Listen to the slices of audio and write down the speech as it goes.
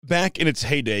Back in its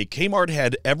heyday, Kmart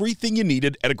had everything you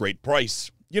needed at a great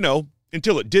price.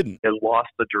 Until it didn't. It lost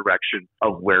the direction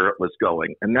of where it was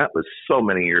going, and that was so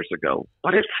many years ago.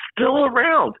 But it's still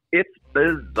around. It's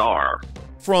bizarre.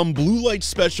 From blue light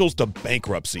specials to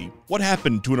bankruptcy, what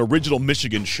happened to an original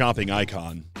Michigan shopping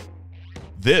icon?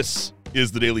 This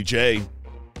is The Daily J.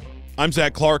 I'm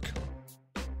Zach Clark.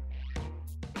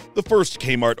 The first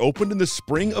Kmart opened in the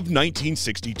spring of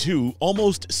 1962,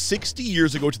 almost 60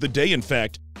 years ago to the day, in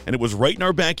fact, and it was right in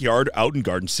our backyard out in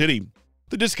Garden City.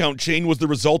 The discount chain was the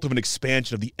result of an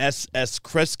expansion of the S.S.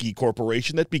 Kresge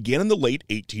Corporation that began in the late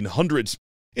 1800s.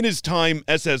 In his time,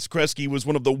 S.S. Kresge was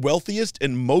one of the wealthiest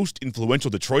and most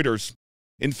influential Detroiters.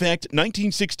 In fact,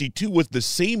 1962 was the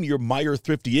same year Meijer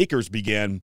Thrifty Acres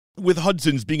began. With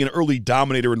Hudson's being an early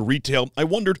dominator in retail, I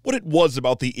wondered what it was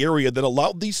about the area that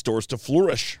allowed these stores to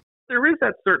flourish. There is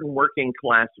that certain working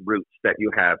class roots that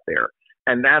you have there.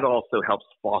 And that also helps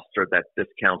foster that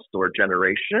discount store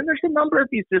generation. And there's a number of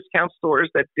these discount stores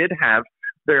that did have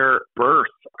their birth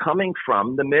coming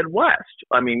from the Midwest.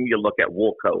 I mean, you look at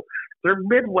Woolco. They're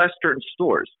Midwestern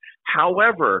stores.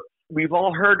 However, we've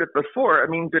all heard it before. I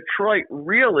mean, Detroit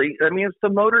really, it's the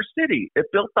Motor City. It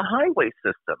built the highway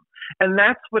system. And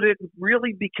that's what it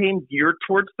really became geared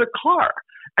towards the car.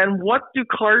 And what do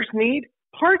cars need?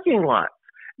 Parking lots.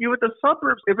 With the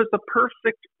suburbs, it was the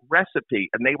perfect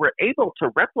recipe, and they were able to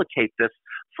replicate this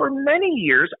for many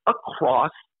years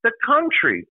across the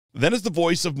country. That is the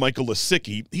voice of Michael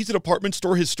Lisicki. He's a department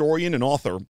store historian and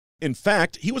author. In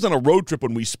fact, he was on a road trip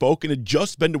when we spoke and had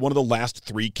just been to one of the last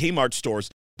 3 Kmart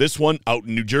stores, this one out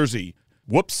in New Jersey.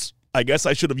 Whoops, I guess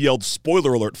I should have yelled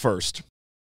spoiler alert first.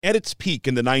 At its peak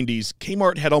in the 90s,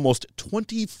 Kmart had almost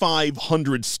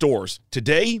 2,500 stores.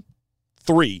 Today,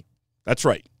 3. That's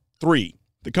right, 3.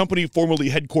 The company, formerly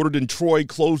headquartered in Troy,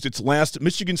 closed its last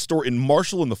Michigan store in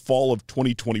Marshall in the fall of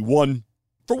 2021.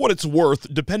 For what it's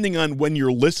worth, depending on when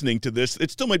you're listening to this, it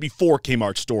still might be 4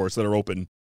 Kmart stores that are open.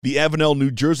 The Avenel,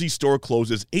 New Jersey store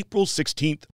closes April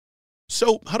 16th.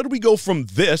 So, how did we go from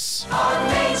this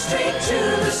on Main Street to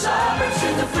the suburbs to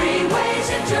the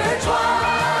freeways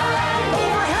intertwined?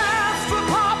 Over half the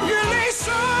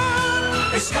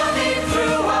population is coming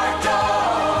through our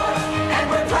door, and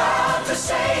we're proud to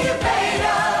say you made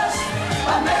us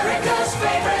America's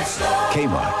favorite store.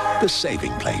 Kmart, the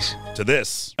saving place. To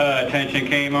this. Attention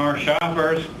Kmart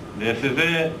shoppers, this is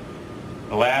it.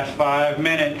 The last 5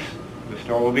 minutes. The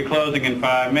store will be closing in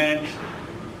 5 minutes.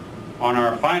 On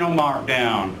our final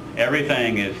markdown,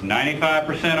 everything is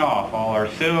 95% off. All our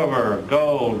silver,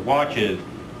 gold, watches,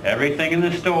 everything in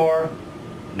the store,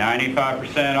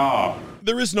 95% off.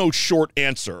 There is no short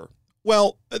answer.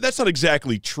 Well, that's not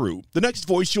exactly true. The next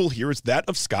voice you'll hear is that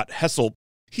of Scott Hessel.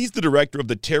 He's the director of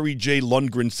the Terry J.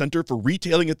 Lundgren Center for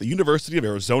Retailing at the University of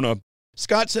Arizona.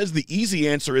 Scott says the easy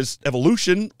answer is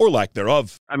evolution or lack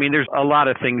thereof. I mean, there's a lot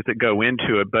of things that go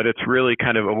into it, but it's really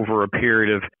kind of over a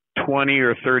period of 20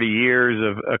 or 30 years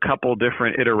of a couple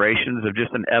different iterations of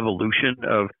just an evolution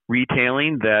of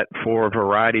retailing that for a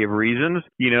variety of reasons,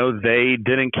 they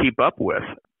didn't keep up with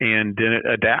and didn't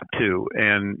adapt to.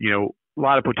 And, a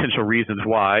lot of potential reasons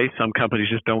why some companies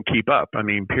just don't keep up. I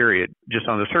mean, period. Just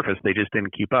on the surface, they just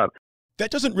didn't keep up. That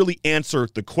doesn't really answer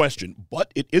the question, but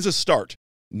it is a start.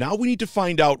 Now we need to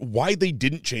find out why they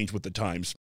didn't change with the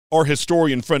times. Our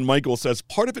historian friend Michael says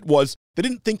part of it was they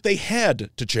didn't think they had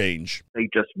to change. They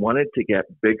just wanted to get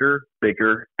bigger,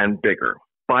 bigger, and bigger.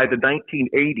 By the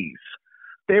 1980s,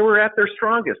 they were at their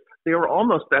strongest. They were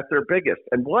almost at their biggest.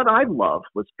 And what I loved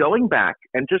was going back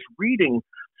and just reading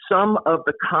some of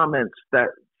the comments that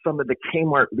some of the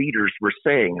Kmart leaders were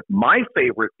saying. My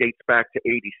favorite dates back to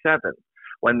 87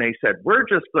 when they said, we're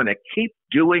just going to keep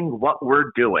doing what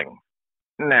we're doing.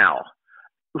 Now,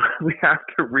 we have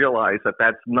to realize that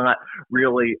that's not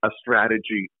really a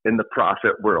strategy in the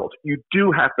profit world. You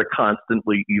do have to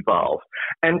constantly evolve.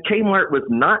 And Kmart was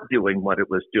not doing what it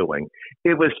was doing.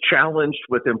 It was challenged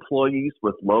with employees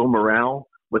with low morale,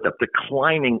 with a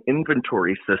declining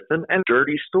inventory system, and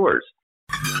dirty stores.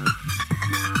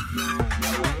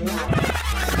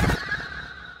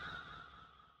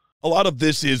 A lot of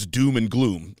this is doom and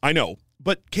gloom, I know,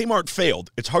 but Kmart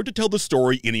failed. It's hard to tell the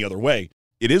story any other way.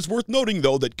 It is worth noting,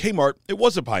 though, that Kmart, it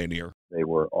was a pioneer. They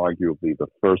were arguably the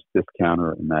first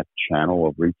discounter in that channel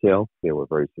of retail. They were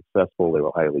very successful. They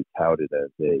were highly touted as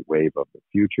a wave of the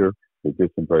future. They did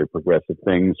some very progressive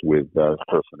things with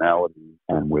personality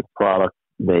and with product.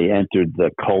 They entered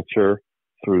the culture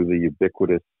through the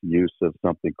ubiquitous use of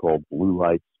something called blue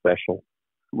light special,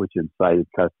 which incited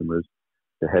customers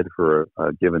to head for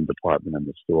a given department in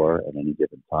the store at any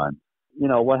given time.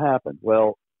 What happened?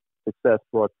 Well, success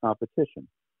brought competition.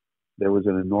 There was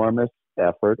an enormous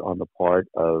effort on the part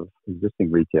of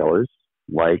existing retailers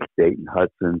like Dayton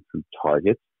Hudson and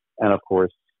Target, and of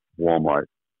course Walmart,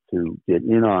 to get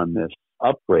in on this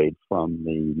upgrade from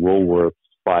the Woolworths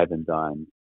five and dime.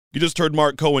 You just heard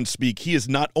Mark Cohen speak. He is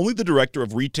not only the director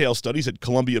of retail studies at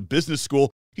Columbia Business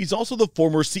School, he's also the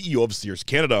former CEO of Sears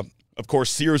Canada. Of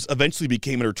course, Sears eventually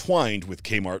became intertwined with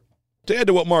Kmart. To add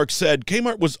to what Mark said,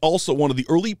 Kmart was also one of the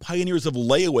early pioneers of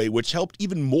layaway, which helped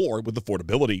even more with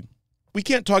affordability. We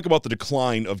can't talk about the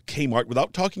decline of Kmart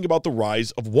without talking about the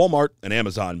rise of Walmart and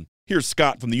Amazon. Here's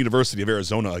Scott from the University of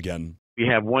Arizona again. We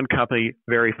have one company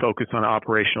very focused on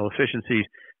operational efficiencies,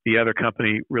 the other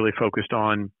company really focused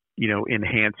on,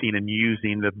 enhancing and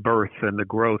using the birth and the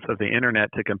growth of the internet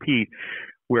to compete,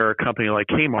 where a company like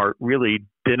Kmart really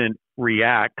didn't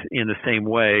react in the same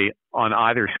way on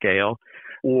either scale,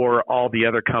 or all the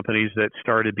other companies that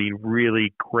started being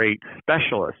really great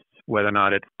specialists, whether or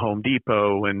not it's Home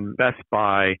Depot and Best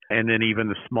Buy, and then even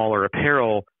the smaller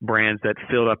apparel brands that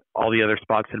filled up all the other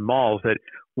spots in malls that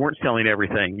weren't selling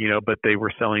everything, but they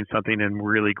were selling something and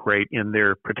really great in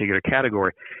their particular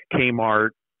category. Kmart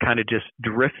kind of just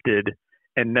drifted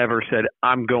and never said,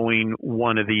 I'm going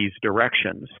one of these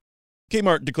directions.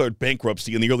 Kmart declared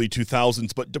bankruptcy in the early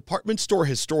 2000s, but department store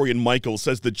historian Michael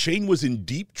says the chain was in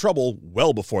deep trouble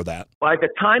well before that. By the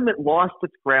time it lost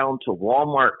its ground to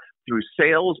Walmart through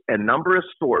sales and number of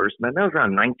stores, and that was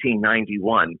around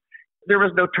 1991, there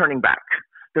was no turning back.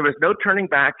 There was no turning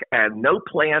back, and no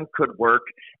plan could work,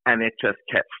 and it just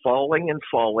kept falling and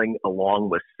falling along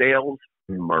with sales,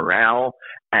 morale,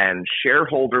 and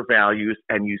shareholder values,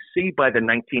 and you see by the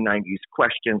 1990s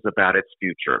questions about its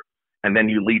future. And then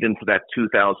you lead into that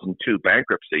 2002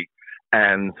 bankruptcy,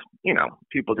 and,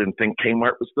 people didn't think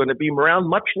Kmart was going to be around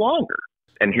much longer.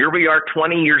 And here we are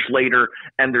 20 years later,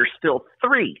 and there's still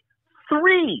three.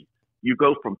 You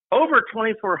go from over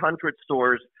 2,400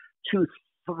 stores to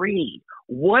 3.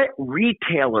 What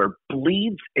retailer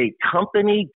bleeds a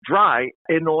company dry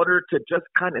in order to just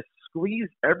kind of squeeze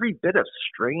every bit of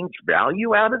strange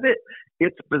value out of it?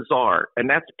 It's bizarre. And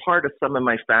that's part of some of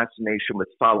my fascination with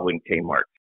following Kmart.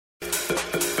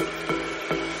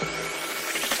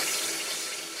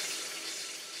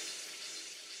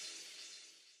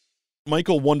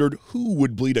 Michael wondered who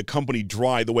would bleed a company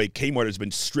dry the way Kmart has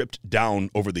been stripped down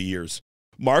over the years.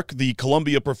 Mark, the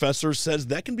Columbia professor, says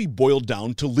that can be boiled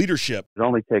down to leadership. It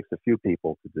only takes a few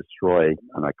people to destroy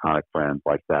an iconic brand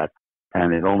like that,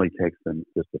 and it only takes them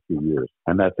just a few years.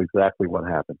 And that's exactly what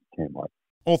happened to Kmart.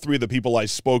 All three of the people I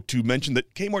spoke to mentioned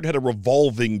that Kmart had a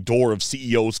revolving door of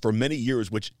CEOs for many years,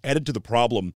 which added to the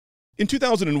problem. In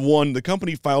 2001, the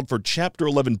company filed for Chapter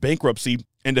 11 bankruptcy,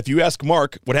 and if you ask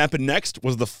Mark, what happened next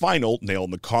was the final nail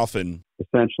in the coffin.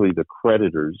 Essentially, the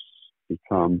creditors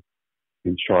become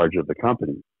in charge of the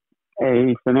company.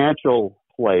 A financial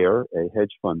player, a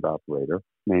hedge fund operator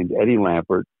named Eddie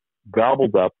Lampert,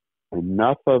 gobbled up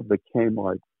enough of the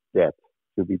Kmart debt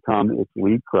to become its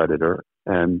lead creditor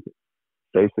and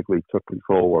basically took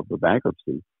control of the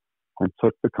bankruptcy and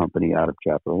took the company out of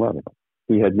Chapter 11.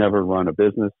 He had never run a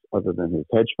business other than his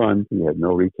hedge fund. He had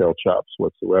no retail chops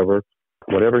whatsoever.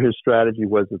 Whatever his strategy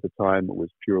was at the time, it was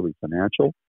purely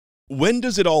financial. When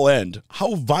does it all end?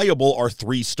 How viable are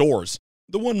 3 stores?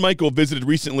 The one Michael visited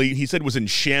recently, he said, was in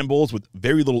shambles with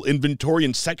very little inventory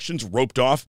and sections roped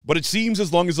off. But it seems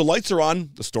as long as the lights are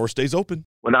on, the store stays open.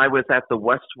 When I was at the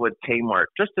Westwood Kmart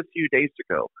just a few days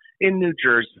ago in New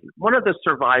Jersey, one of the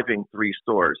surviving 3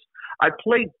 stores, I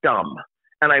played dumb.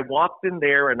 And I walked in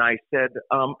there and I said,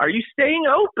 are you staying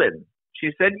open?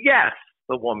 She said, yes,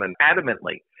 the woman,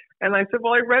 adamantly. And I said,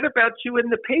 well, I read about you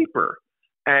in the paper.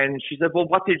 And she said, well,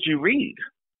 what did you read?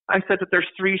 I said that there's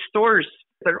 3 stores.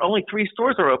 There are only 3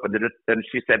 stores are open. And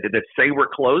she said, did it say we're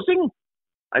closing?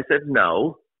 I said,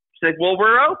 no. She said, well,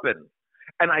 we're open.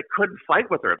 And I couldn't fight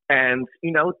with her. And,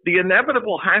 the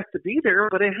inevitable has to be there,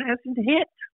 but it hasn't hit.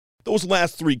 Those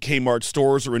last 3 Kmart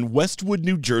stores are in Westwood,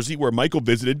 New Jersey, where Michael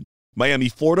visited, Miami,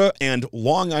 Florida, and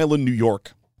Long Island, New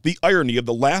York. The irony of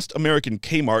the last American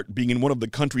Kmart being in one of the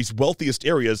country's wealthiest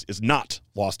areas is not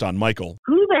lost on Michael.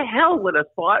 Who the hell would have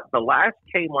thought the last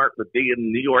Kmart would be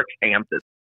in New York Hamptons?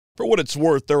 For what it's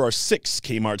worth, there are 6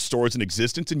 Kmart stores in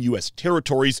existence in U.S.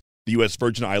 territories, the U.S.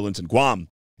 Virgin Islands, and Guam.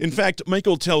 In fact,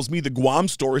 Michael tells me the Guam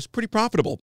store is pretty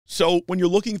profitable. So when you're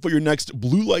looking for your next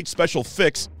blue light special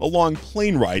fix, a long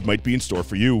plane ride might be in store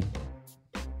for you.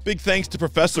 Big thanks to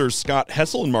Professors Scott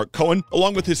Hessel and Mark Cohen,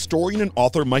 along with historian and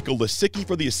author Michael Lisicky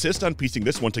for the assist on piecing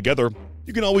this one together.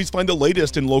 You can always find the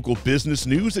latest in local business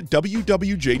news at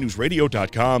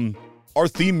wwjnewsradio.com. Our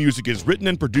theme music is written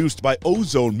and produced by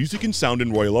Ozone Music and Sound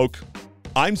in Royal Oak.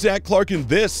 I'm Zach Clark, and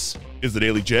this is The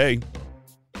Daily J.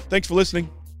 Thanks for listening.